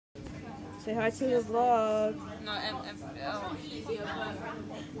Say hi to the vlog. No,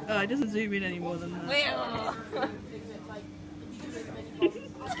 Oh, it doesn't zoom in any more than that.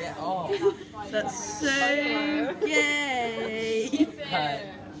 Get off. That's so gay.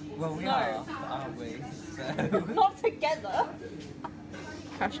 Well, we are, aren't we? So. not together.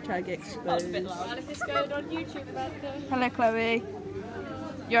 Hashtag That was a exposed. bit loud. If this going on YouTube about this. Hello, Chloe.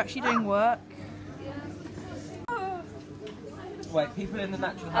 You're actually doing work. Wait, people in the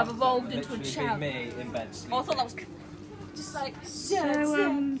natural I've habitat evolved into a literally champ. be me in bed sleeping. Oh, I thought that was just like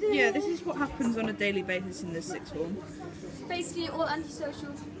So, yeah, this is what happens on a daily basis in this sixth form. Basically all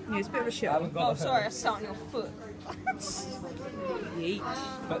antisocial. Yeah, it's a bit of a I shit. haven't got Oh, sorry, I sat on your foot. Yeet.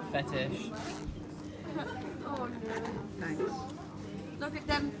 foot fetish. Oh no. Thanks. Look at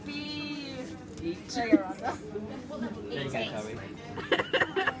them feet. Yeet. There you are. There you go, Chloe.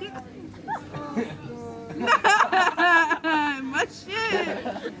 My shit!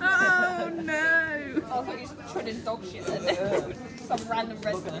 Oh no! I thought you were treading dog shit then. Some random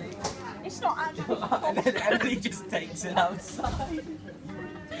recipe. It's not actually And then Emily just takes it outside.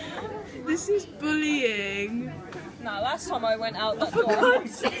 This is bullying. No, last time I went out that door,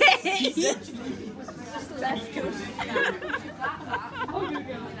 God's sake! just left.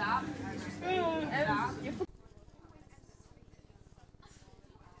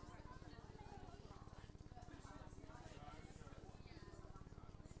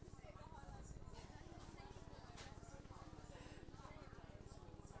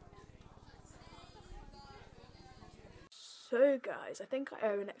 So guys, I think I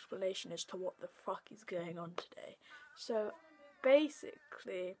owe an explanation as to what the fuck is going on today. So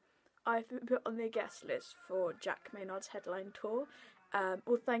basically, I've been put on the guest list for Jack Maynard's headline tour.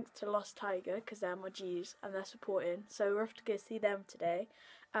 All thanks to Lost Tiger, because they're my G's and they're supporting. So we're off to go see them today.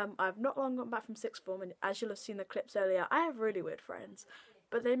 I've not long gotten back from sixth form, and as you'll have seen the clips earlier, I have really weird friends,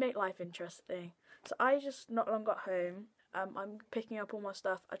 but they make life interesting. So I just not long got home. I'm picking up all my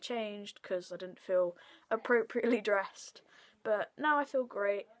stuff. I changed because I didn't feel appropriately dressed. But now I feel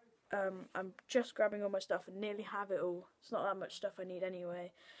great. I'm just grabbing all my stuff and nearly have it all. It's not that much stuff I need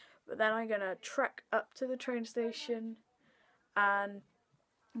anyway. But then I'm going to trek up to the train station and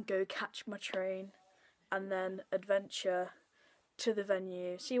go catch my train. And then adventure to the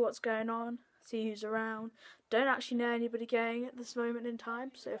venue. See what's going on. See who's around. Don't actually know anybody going at this moment in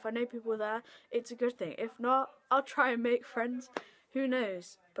time. So if I know people there, it's a good thing. If not, I'll try and make friends. Who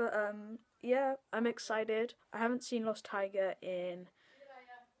knows? But yeah, I'm excited. I haven't seen Lost Tiger in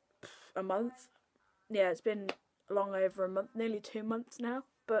a month. Yeah, it's been long over a month, nearly 2 months now.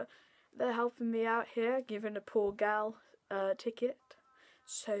 But they're helping me out here, giving a poor gal a ticket.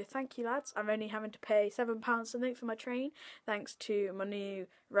 So thank you, lads. I'm only having to pay £7 something for my train, thanks to my new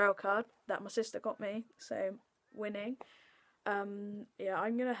rail card that my sister got me. So winning. Yeah,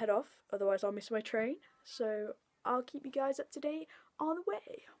 I'm gonna head off, otherwise I'll miss my train. So I'll keep you guys up to date on the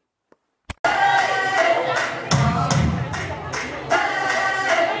way.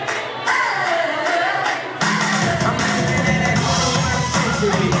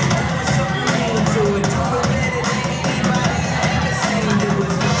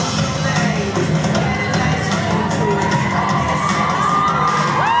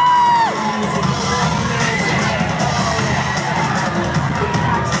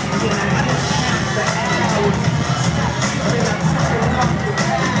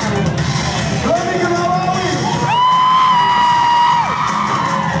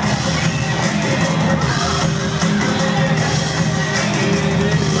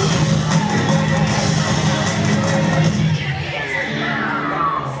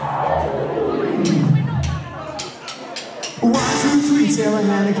 Tell her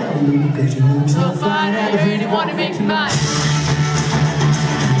how to go, cause you look so fine and I really wanna make you mine.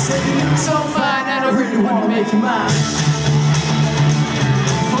 Say you look so fine and I really wanna make you mine.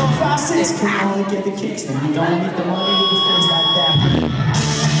 4, 5, 6, come on and get the kicks, then you don't need the money with the things like that.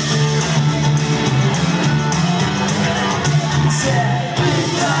 Said big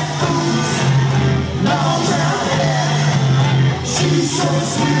black boots, long brown hair, she's so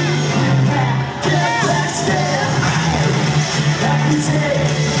sweet, get black stare. Every day,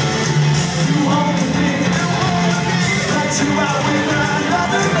 you only need, let you out with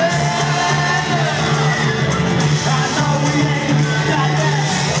another man. I know we ain't got that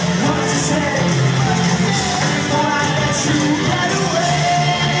much to say, before I let you get away.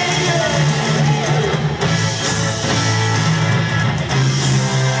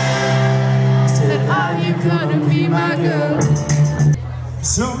 Said, are you gonna be my girl?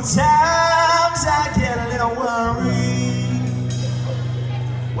 Sometimes I get a little worried.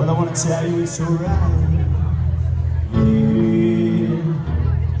 Well, I want to tell you it's alright, yeah.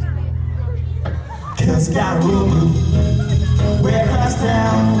 Vegas, got a room. Wear us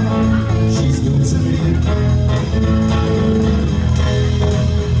down, she's new to me.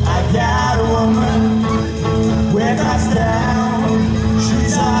 I got a woman, wear us down,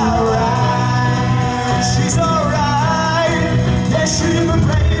 she's alright, she's alright. Yeah, she's my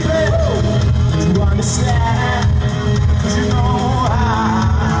baby, you understand, 'cause you know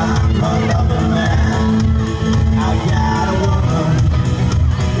I'm a lover man. I got a woman,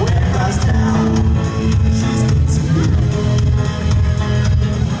 wear us down, she's good to me.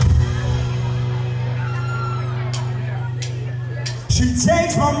 She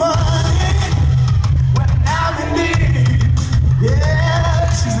takes my money when I'm in need. Yeah,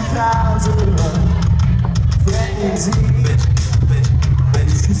 she's a thousand friend indeed.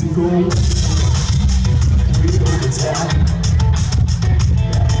 She's a gold, real over time.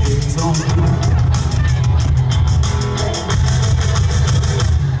 That thing's on me.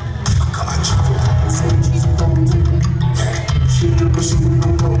 I say she's a gold digger. She don't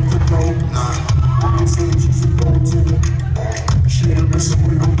go to go. I can say she's a gold digger. She ain't missing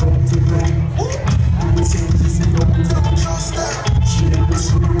with no gold digger. I can say she's a gold digger. She ain't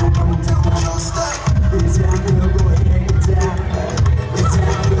missing with no gold digger. Get down, girl, go ahead, get down. Get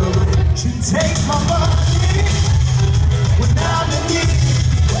down, girl. She takes my money when I'm in need.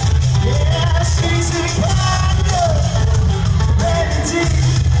 Yeah, she's a kind of lady.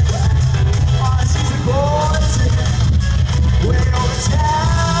 Oh, she's a gold digger. Way over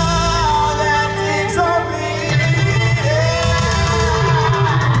town, that thing's on me.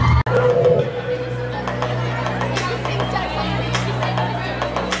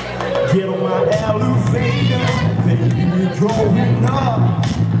 Get on my elevator, baby, we're going up.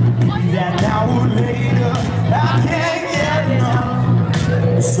 Be that hour later, I can't get enough.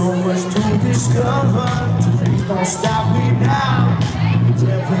 There's so much to discover, please don't stop me now.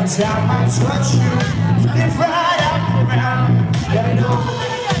 Every time I touch you, you live right out around. Let me know,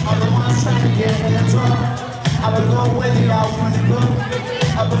 I'm the one trying to get in the door. I will go where the out when you go.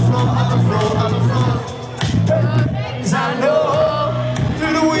 Up the floor, up the floor, up the floor. 'Cause I know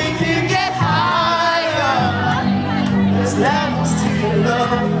through the week you get higher. There's levels to your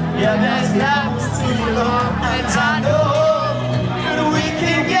love, yeah, there's levels to your love. And I know through the week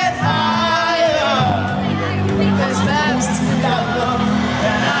you get higher. There's levels to your love,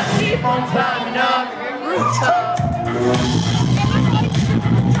 and I keep on climbing up the rooftop.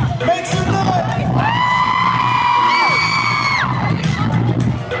 Make some noise!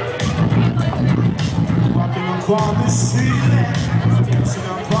 Walking upon the ceiling, dancing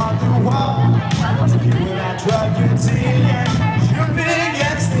upon the wall. When I drug you dealing, you're big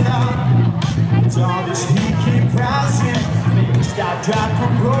and still. With all this heat keep rising, make me stop, drop,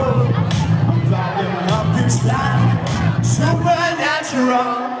 and roll. I'm climbing up this line,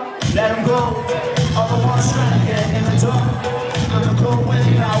 supernatural. Let them go, all the ones trying to get in the door. I'm gonna go where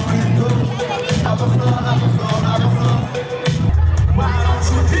you out, we go. Up the floor, up the floor, up the floor. Why don't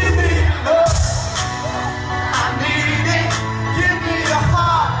you give me love? I need it, give me your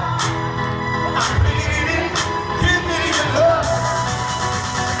heart. I need it, give me your love.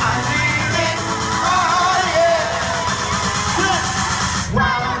 I need it, oh yeah.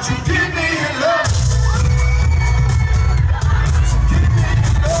 Why don't you give me your love? Give me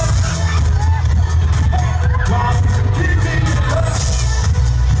your love. Why don't you give me your love?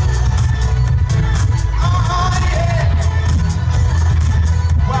 Oh yeah.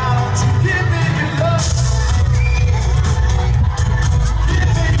 Why don't you give me your love? Give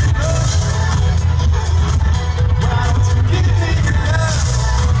me your love. Why don't you give me your love?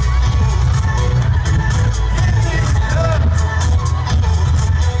 Give me your love.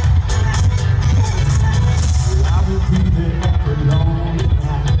 I will be there for long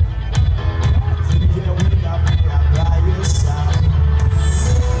night. Till you get wake up by your side.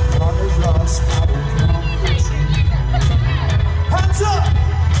 All is lost, I will come for you. Hands up!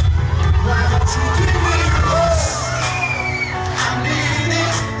 Why don't you give me your love? I need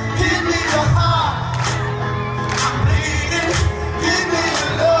it, give me your heart. I need it, give me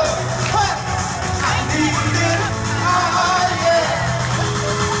your love. Hey! I need it, oh yeah.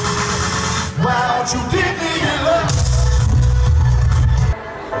 Why don't you give me your love?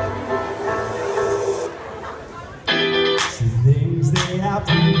 See things they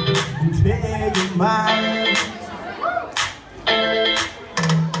happen and play your mind.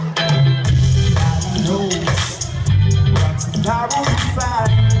 Nobody knows what tomorrow will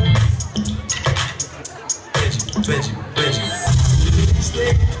find.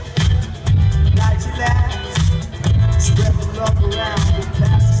 Stay, light your lamps, spread the love around the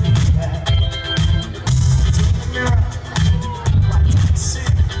past and the past. Take the mirror, what do you see?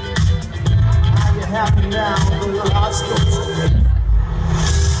 How you have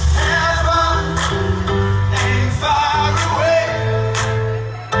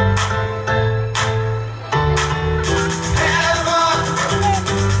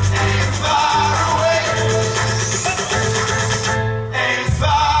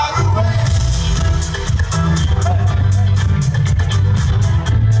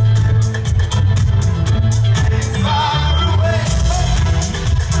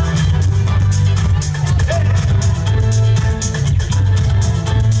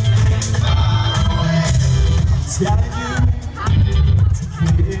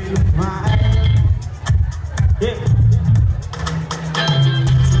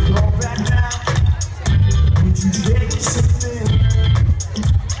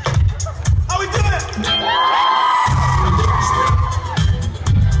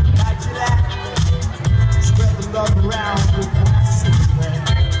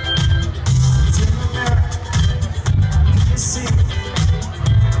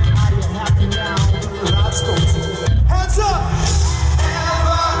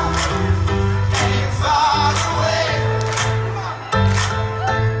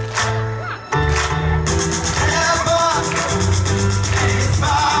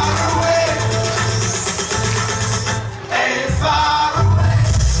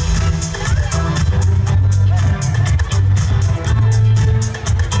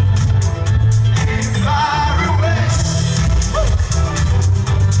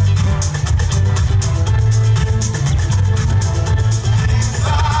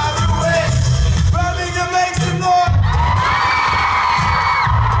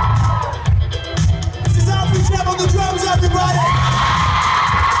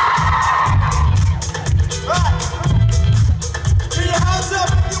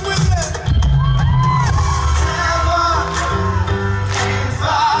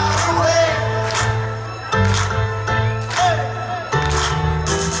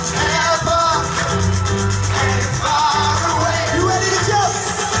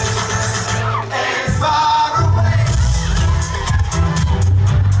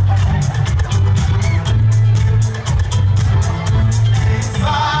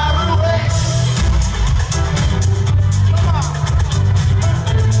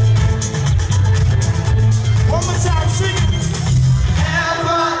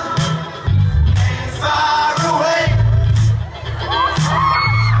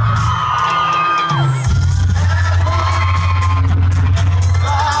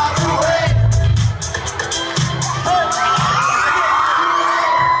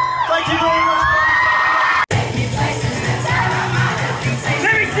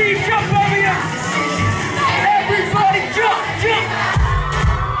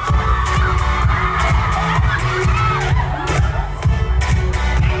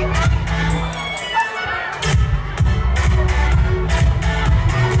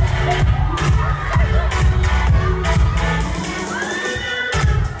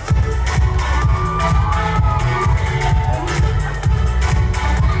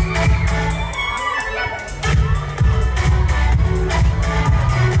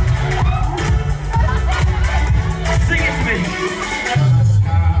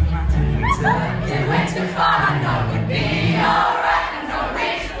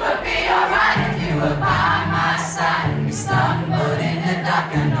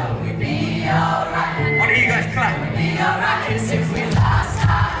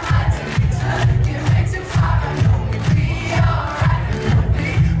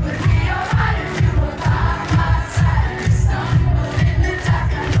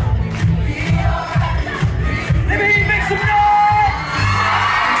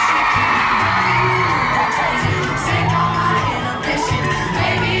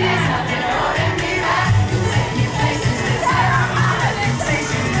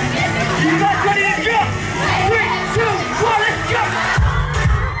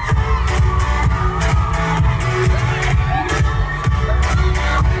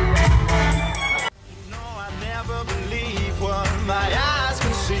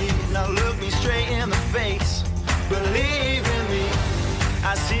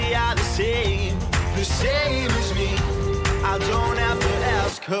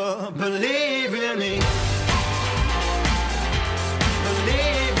to believe in me.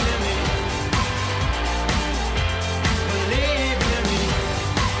 Believe in me. Believe in me.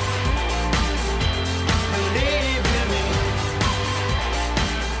 Believe in me.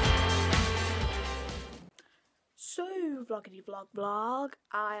 So, vloggity vlog,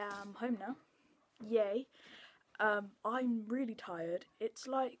 I am home now. Yay. I'm really tired. It's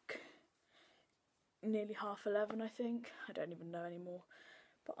like nearly 11:30, I think. I don't even know anymore.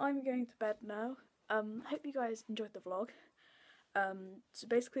 But I'm going to bed now. Hope you guys enjoyed the vlog. So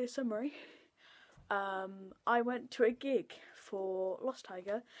basically a summary. I went to a gig for Lost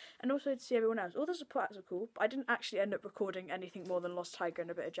Tiger and also to see everyone else. All the support acts are cool, but I didn't actually end up recording anything more than Lost Tiger and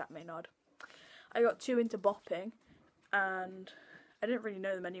a bit of Jack Maynard. I got too into bopping and I didn't really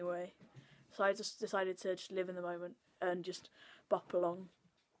know them anyway. So I just decided to just live in the moment and just bop along.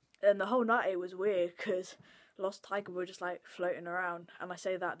 And the whole night it was weird because Lost Tiger were just like floating around. And I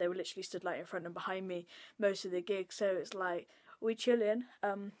say that, they were literally stood like in front and behind me most of the gig. So it's like, we chilling.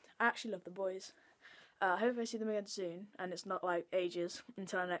 I actually love the boys. I hope I see them again soon. And it's not like ages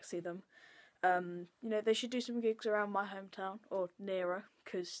until I next see them. You know, they should do some gigs around my hometown or nearer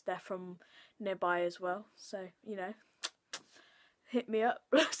because they're from nearby as well. So, you know. Hit me up,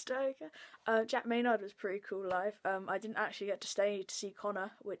 Lost Tiger. Jack Maynard was pretty cool live. I didn't actually get to stay to see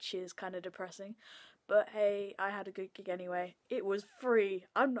Connor, which is kind of depressing. But hey, I had a good gig anyway. It was free.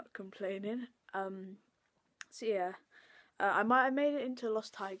 I'm not complaining. So yeah, I might have made it into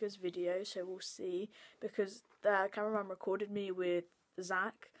Lost Tiger's video, so we'll see. Because the cameraman recorded me with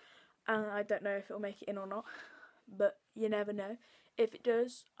Zach, and I don't know if it'll make it in or not. But you never know. If it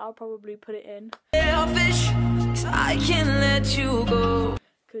does, I'll probably put it in. Selfish, I can't let you go.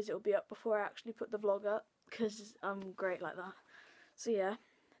 Because it'll be up before I actually put the vlog up. Because I'm great like that. So yeah,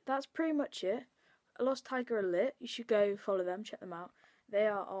 that's pretty much it. Lost Tiger are lit. You should go follow them, check them out. They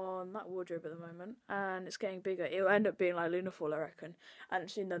are on that wardrobe at the moment. And it's getting bigger. It'll end up being like Lunafall, I reckon. And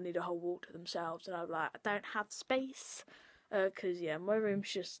soon they'll need a whole wall to themselves. And I'm like, I don't have space. Because yeah, my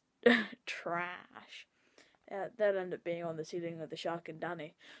room's just trash. They'll end up being on the ceiling of the Shark and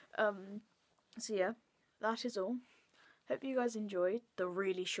Danny. So yeah, that is all. Hope you guys enjoyed the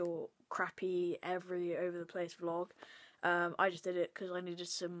really short, crappy, over the place vlog. I just did it because I needed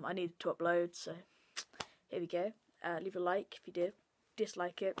to upload. So here we go. Leave a like if you did.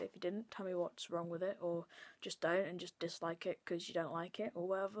 Dislike it if you didn't. Tell me what's wrong with it, or just don't and just dislike it because you don't like it or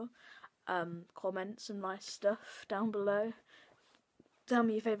whatever. Comment some nice stuff down below. Tell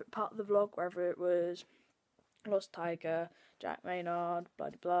me your favourite part of the vlog, whether it was Lost Tiger, Jack Maynard, blah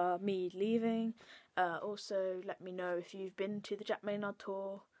blah blah, me leaving. Also, let me know if you've been to the Jack Maynard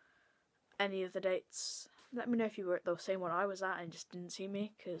tour, any of the dates. Let me know if you were at the same one I was at and just didn't see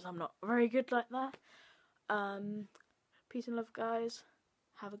me, because I'm not very good like that. Peace and love, guys.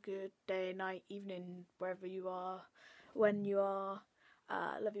 Have a good day, night, evening, wherever you are, when you are.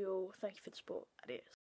 Love you all. Thank you for the support. Adios.